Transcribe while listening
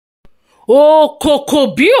Oh,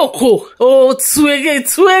 Kokobioko. Oh,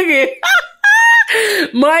 Twege.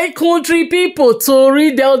 My country people,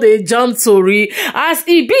 Tori del the jam Tori. As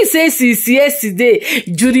e be say since yesterday,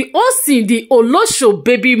 Judy Austin, the Olosho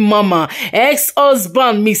baby mama,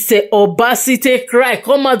 ex-husband Mr. Obasite cry,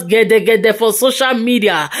 come out get for social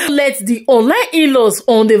media. Let the online in-laws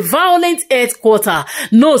on the violent headquarter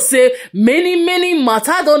know say many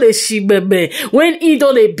matter don dey shibebe when e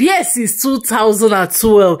don dey bear since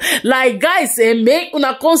 2012. Like guys, make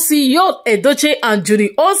una come see Yul Edochie and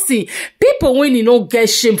Judy Austin. People when no get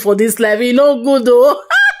shame for this life, no good though.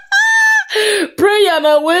 Prayer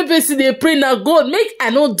na when person dey pray na God make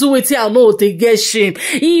I no do wetin I know to get shame.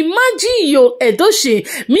 Imagine Yul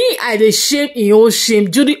Edochie, me I dey shame in own shame.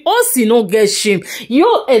 Judy Austin no get shame.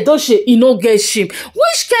 Yul Edochie e no get shame.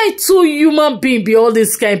 Which kind two human being be all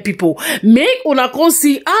these kind people? Make una come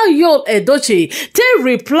see how Yul Edochie take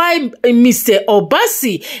reply Mr.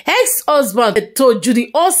 Obasi, ex-husband to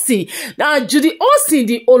Judy Austin. Now Judy Austin,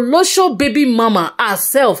 the Olosho baby mama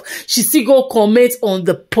herself, she still go comment on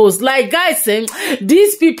the post. Like guys,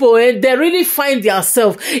 these people, they really find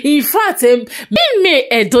themselves. In fact, me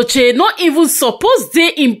Edochie not even supposed they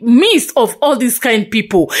in midst of all these kind of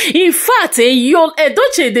people. In fact, Yul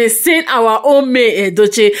Edochie, they send our own May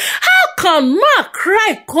Edochie. How can ma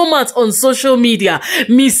cry come out on social media?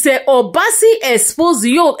 Mr. Obasi expose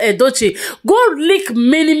Yul Edochie, go leak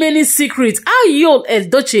many secrets. How Yul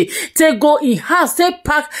Edochie take go in house, take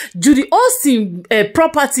pack Judy Austin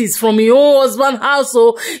properties from your own husband house,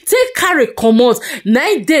 so take carry comot.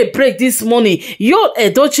 9 day break this morning. Yul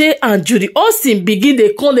Edochie and Judy Austin begin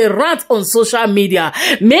dey call a rant on social media.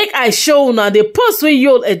 Make I show una the post wey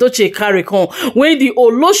Yul Edochie carry come when the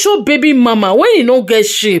Olosho baby mama, when he no get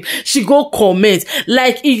shame, she go comment.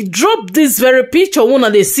 Like he drop this very picture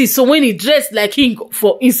una dey see. So when he dressed like him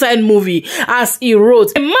for inside movie, as he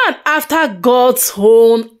wrote, a man after God's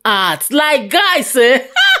own heart. Like guys,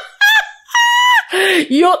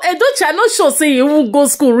 Yul Edochie, I not sure say he won't go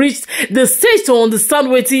school reach the stage to understand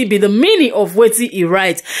wetin be the meaning of wetin he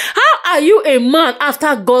write. How are you a man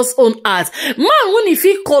after God's own heart? Man, when he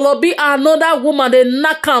fit color be another woman, they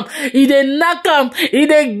knock him, he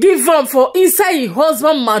dey give him for inside his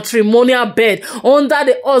husband matrimonial bed under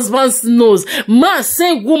the husband's nose. Man,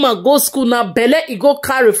 send woman go school na belle he go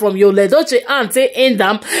carry from Yul Edochie and say end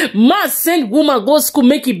am. Man, send woman go school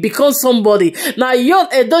make it become somebody. Now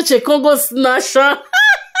Yul Edochie can go snatch her.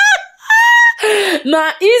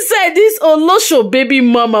 Now inside this Olosho baby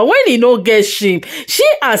mama, when he no get shame, she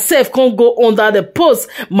herself can't go under the post.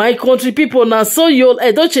 My country people, now so Yul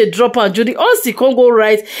Edochie drop and Judy Austin can't go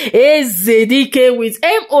right. Hey Dike with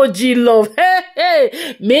MOG love.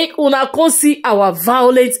 Hey, make una come see our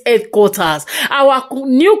violent headquarters, our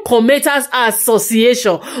new commenters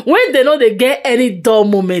association. When they know they get any dull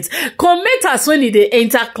moment, commenters when they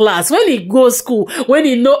enter class, when he go school, when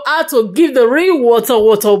he know how to give the real water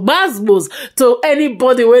basbos to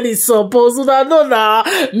anybody when it's supposed to know now.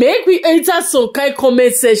 Make we enter some kind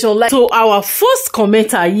comment section like to our first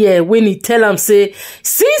commenter here when he tell him say,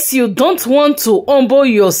 since you don't want to humble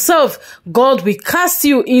yourself, God will cast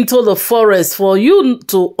you into the forest for you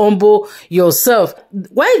to humble yourself.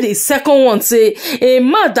 While the second one say, a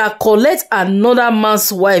man that collect another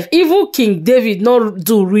man's wife, even King David not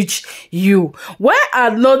do reach you. While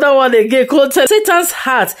another one again called Satan's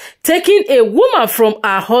heart, taking a woman from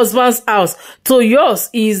her husband's house to yours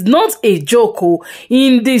is not a joke.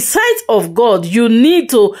 In the sight of God, you need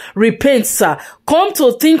to repent, sir. Come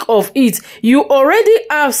to think of it, you already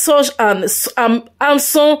have such an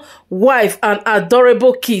handsome wife and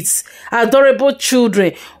adorable kids, adorable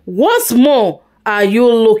children. What more are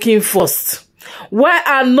you looking for? While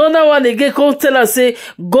another one again come tell us say,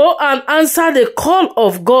 go and answer the call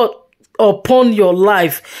of God upon your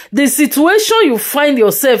life. The situation you find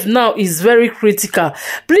yourself now is very critical.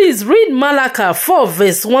 Please read Malachi 4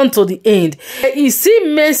 verse 1 to the end. You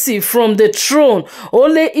see mercy from the throne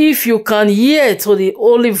only if you can hear to the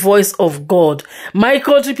holy voice of God. My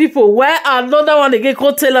country people, why another one again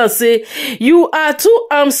could tell us say, you are too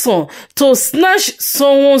handsome to snatch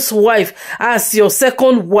someone's wife as your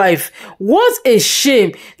second wife. What a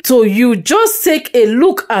shame to you. Just take a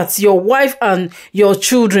look at your wife and your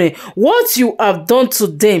children. What you have done to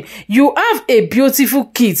them. You have a beautiful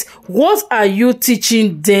kids. What are you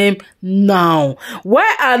teaching them now?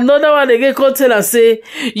 Why another one again can tell us say,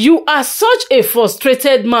 you are such a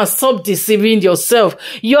frustrated man. Stop deceiving yourself.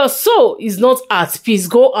 Your soul is not at peace.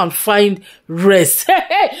 Go and find rest.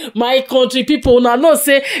 My country people now know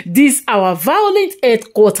say this our violent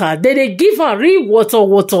headquarter. They give her real water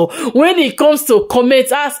when it comes to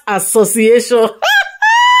commenters association.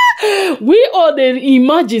 We all dey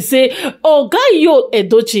imagine say Oga Yul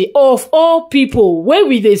Edochie of all people, where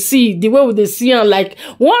we dey see the way we dey see am like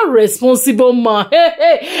one responsible man.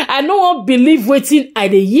 Hey, I no wan believe wetin I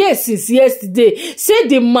dey hear since yesterday. Say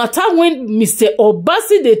the matter when Mr.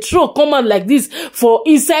 Obasi dey throw come out like this for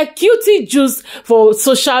inside cutie juice for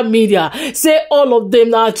social media. Say all of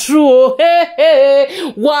them na true. Oh,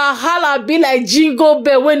 hey, wahala be like jingle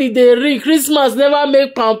bell when e dey ring. Christmas never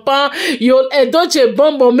make pampa. Yul Edochie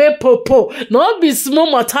bombo make popo. No be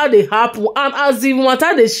small matter dey happen, and as the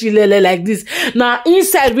matter dey shilele like this, na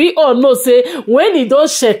inside we all know say when e don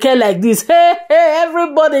shake like this, hey,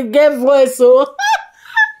 everybody get voice. Oh.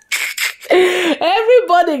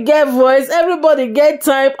 Everybody get voice, everybody get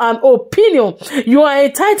time and opinion. You are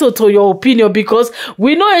entitled to your opinion because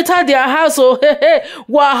we no enter their house. So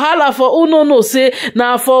wahala for uno no say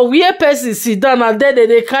now for where person sit down and then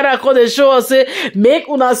they carry call the show us say make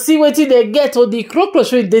una see wetin they get or the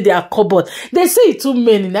cockroach wey dey their cupboard. They say it too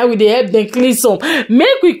many. Now we dey help them clean some.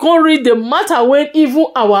 Make we come read the matter when even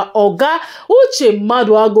our Oga Uche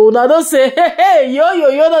Maduago now don't say yo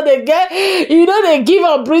no they get, you know they give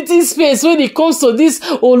a breathing space when it comes to this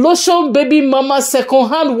Oloshon baby mama second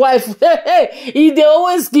hand wife. He dey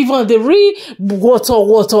always give her the real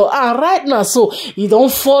water, and right now so he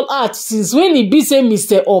don't fall out since when he be say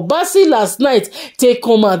Mr. Obasi last night take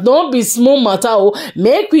come out. Don't be small matter. Oh,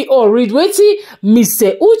 make we all read wetin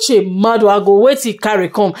Mr. Uche Maduago wetin carry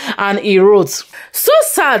come, and he wrote. So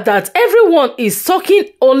sad that everyone is talking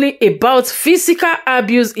only about physical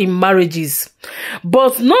abuse in marriages,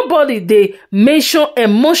 but nobody dey mention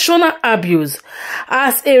emotional abuse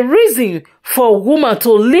as a reason for women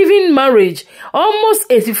to leaving marriage. Almost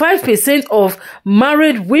 85% of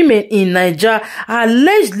married women in Nigeria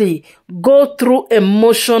allegedly go through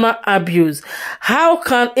emotional abuse. How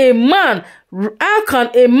can a man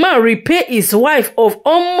repay his wife of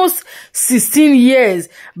almost 16 years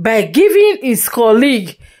by giving his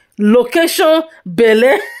colleague location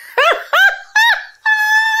belle?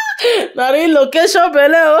 Location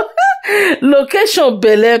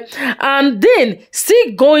belle, and then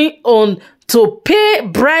still going on to pay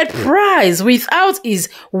bride price without his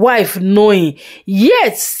wife knowing,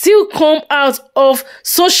 yet still come out of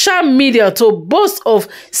social media to boast of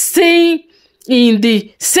staying in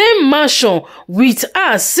the same mansion with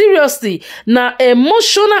her. Seriously, now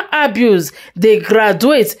emotional abuse they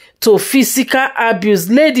graduate to physical abuse.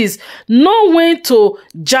 Ladies, know when to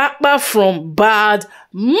japa from bad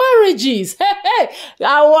marriages.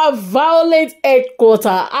 Our violent headquarter,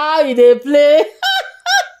 how they play?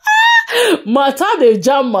 Matter dey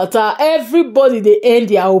jam matter, everybody dey end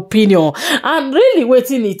their opinion, and really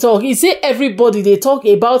wetin he talk, he say everybody dey talk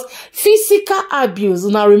about physical abuse.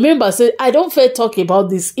 Now remember say I don't fair talk about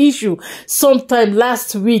this issue sometime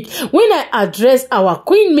last week when I address our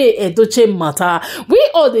Queen May Edochie matter.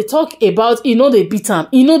 We all dey talk about they beat am,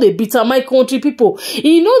 they beat am, my country people,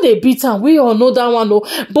 they beat am, we all know that one. No,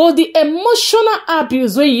 but the emotional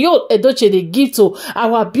abuse wey Yul Edochie dey give to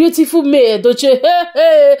our beautiful May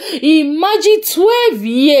Edochie, imagine 12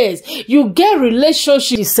 years you get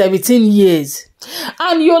relationship 17 years,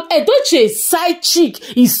 and your Edochie side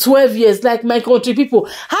chick is 12 years. Like my country people,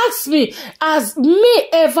 ask me, as May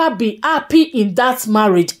ever be happy in that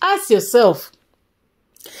marriage? Ask yourself.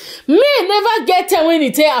 May never get time when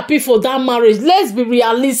he happy for that marriage. Let's be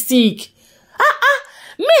realistic.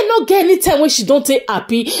 May not get any time when she don't take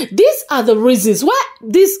happy. These are the reasons why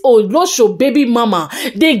this Olosho baby mama,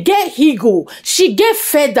 they get ego. She get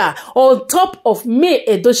feather on top of May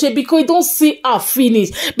Edochie because you don't see her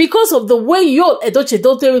finish. Because of the way Yul Edochie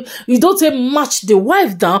don't match the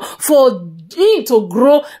wife down for him to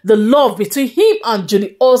grow the love between him and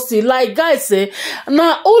Judy Austin. Like guys say,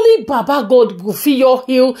 now only Baba God go feel your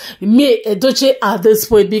heal May Edochie at this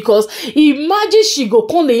point, because imagine she go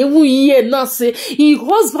come the even year now say he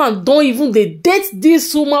husband don't even they date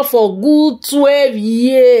this woman for good 12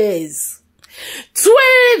 years.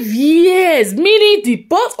 12 years, meaning the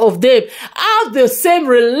both of them have the same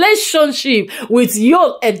relationship with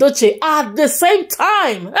Yul Edochie at the same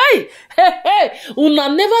time. Hey, una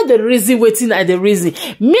never the reason waiting at the reason.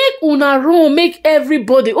 Make una run, make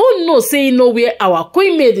everybody no say where our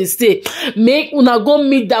Queen May dey stay. Make una go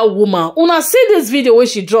meet that woman. Una see this video when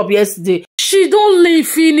she dropped yesterday. She don't leave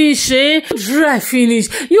finish, dry finish.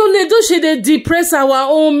 Yul Edochie dey depress our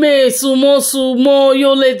own May sumo.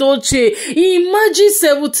 Yul Edochie, imagine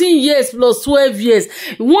 17 years plus 12 years.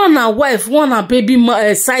 One a wife, one a baby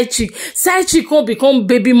side chick. Side chick come become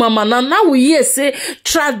baby mama. Now we hear say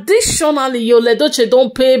tradition Additionally, Yul Edochie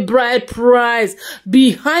don't pay bride price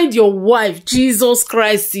behind your wife. Jesus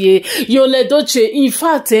Christ, yeah. Yul Edochie, in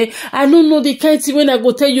fact, I don't know the kind thing when I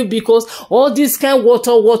go tell you, because all this kind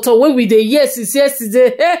water when we dey yes is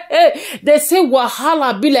yesterday. They say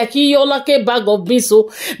wahala be like a bag of beans.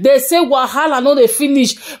 So they say wahala no dey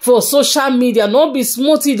finish for social media. No be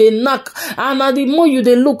smoothie they knock, and now the more you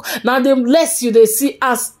they look, now the less you they see.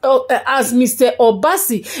 As Mr.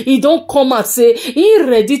 Obasi, he don't come and say he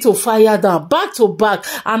ready to fire down back to back,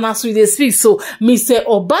 and as we dey speak, so Mr.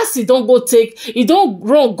 Obasi don't go take, he don't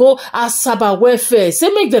run go as Saba welfare. Say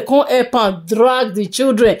make the come help and drag the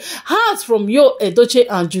children out from Yul Edochie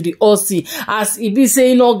and Judy Austin. As he be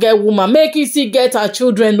saying no get woman, make he still get her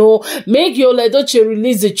children. No, make Yul Edochie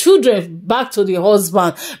release the children back to the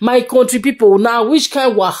husband. My country people, now which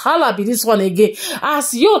kind wahala be this one again?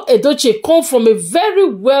 As Yul Edochie come from a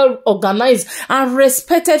very well organized and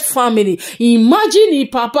respected family. Imagine he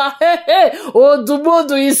papa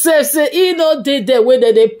Odumodu himself say he no dey there when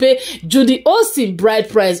they pay Judy Austin bride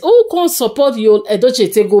price. Who can support Yul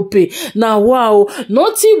Edochie to go pay? Now wow,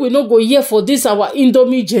 nothing we no go here for this our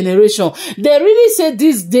Indomie generation. They really say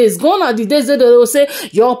these days, gone are the days that they will say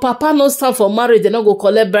your papa no stand for marriage, they no go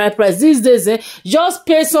collect bride price. These days, just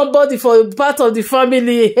pay somebody for part of the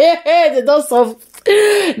family. They don't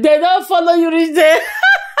follow you reach there.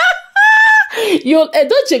 Yul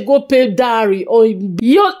Edochie go pay dowry, or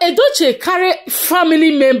Yul Edochie carry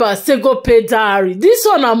family members to go pay dowry. This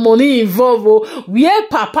one a money involved, where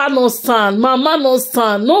papa no stand, mama no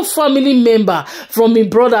stand, no family member from his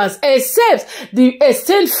brothers, except the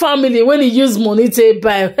extended family when he use money to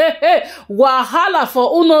buy. Wahala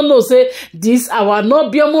for uno no say this our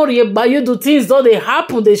no biomori, but you do things don't they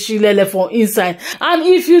happen, they shilele for inside. And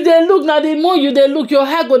if you they look now, the more you they look, your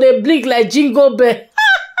hair go they blink like jingle bell.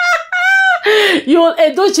 Yul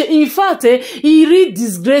Edochie, in fact, he really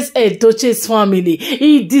disgraced Edochie's family.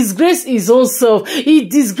 He disgraced his own self. He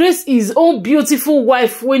disgraced his own beautiful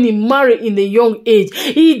wife when he married in a young age.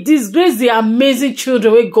 He disgraced the amazing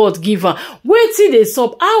children where God give her. Wait till they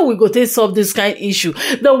solve. How we go to solve this kind of issue?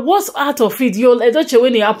 The worst out of it, Yul Edochie,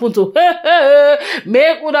 when it happened to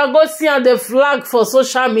make una go see on the flag for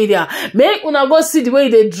social media. Make una go see the way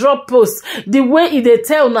they drop posts, the way they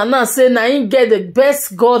tell Nana say na him get the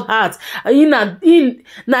best God heart. Now he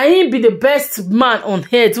be the best man on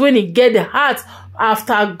earth when he get the heart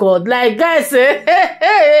after God. Like guys say,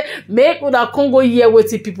 make una Congo hear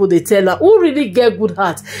wetin people they tell her. Who really get good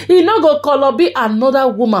heart? He no go call up be another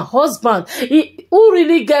woman husband. Who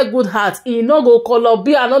really get good heart? He no go call up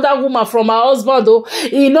be another woman from her husband though.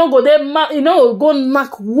 He no go there. He no go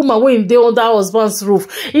knock woman when they under husband's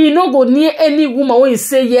roof. He no go near any woman when he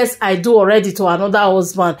say yes I do already to another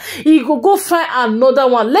husband. He go find another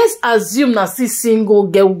one. Let's assume na still single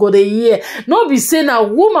girl go the year. No be saying a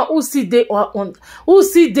woman who see they on. Who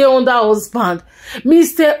see they under husband.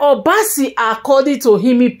 Mr. Obasi, according to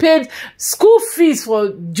him, he paid school fees for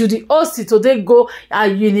Judy Austin to they go at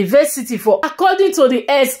university for. According to the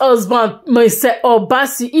ex-husband, Mr.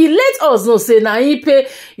 Obasi, he let us know say now he pay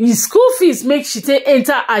his school fees make she take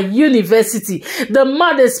enter a university. The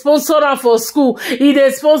man they sponsor her for school. He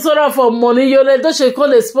they sponsor her for money. Yul Edochie call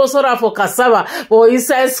they sponsor her for cassava for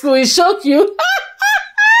inside school. It shock you.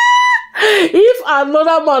 If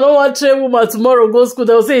another man don't want to train woman tomorrow go school,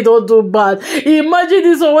 they'll say he don't do bad. Imagine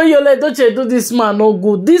this one when Yul Edochie do this man no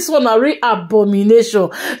good. This one a real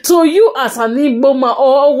abomination to you as an Igbo man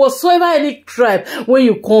or whatsoever any tribe where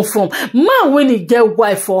you come from. Man when he get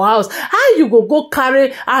wife for house, how you go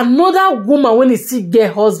carry another woman when he still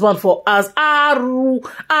get husband for house?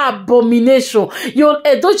 Abomination. Yul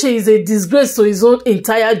Edochie is a disgrace to his own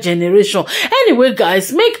entire generation. Anyway,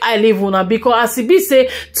 guys, make I leave una because as he be say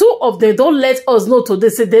two of them don't let us know today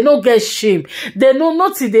say they don't get shame. They know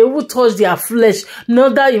nothing. They will touch their flesh.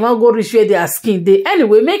 Not that you want go reach where their skin. They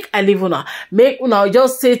anyway make I leave una. Make una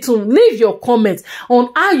just say to leave your comments on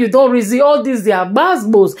how you don't receive all these their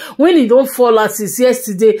basketballs when he don't fall out since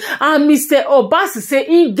yesterday. And Mr. Obasi say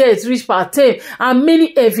he gets rich per 10 and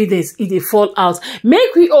many evidence he dey fall out.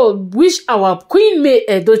 Make we all wish our Queen May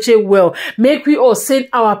Edochie well. Make we all send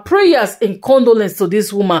our prayers and condolence to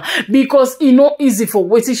this woman because it's not easy for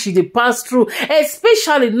waiting she dey pass through,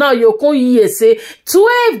 especially now you come here say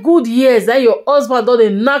 12 good years that your husband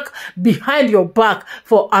don't knock behind your back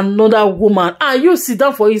for another woman and you sit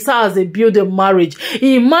down for his house they build a marriage.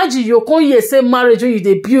 Imagine you come here say marriage when you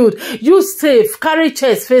they build, you save, carry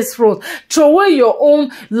chest face front, throw away your own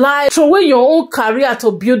life, throw away your own career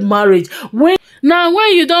to build marriage. When Now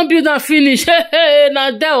when you don't build and finish,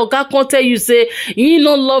 now that oga come tell you say he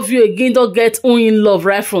no love you again, don't get in love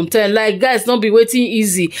right from 10. Like guys, don't be waiting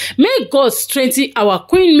easy. May God strengthen our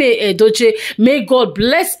Queen May Edochie. May God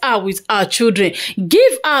bless her with our children.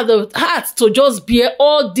 Give her the heart to just bear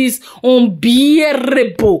all this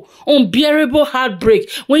unbearable heartbreak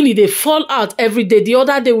when they fall out every day. The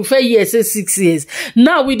other day we felt years, say 6 years.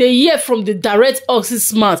 Now with a year from the direct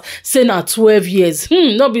oxys mouth, say now 12 years.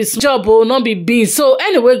 Not be job, not be being. So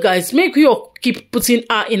anyway, guys, make you keep putting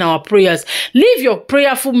her in our prayers. Leave your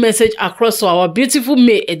prayerful message across to our beautiful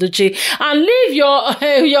May Edochie, and leave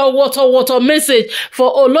your water message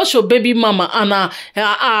for Olosho baby mama and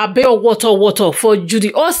our bear water for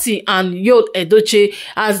Judy Ossie and Yul Edochie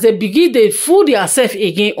as they begin to fool themselves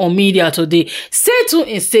again on media today. Stay tuned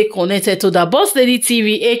and stay connected to the Boss Lady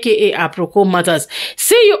TV, aka Aproko Matters.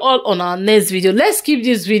 See you all on our next video. Let's keep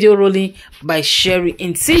this video rolling by sharing,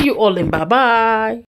 and see you all in bye bye.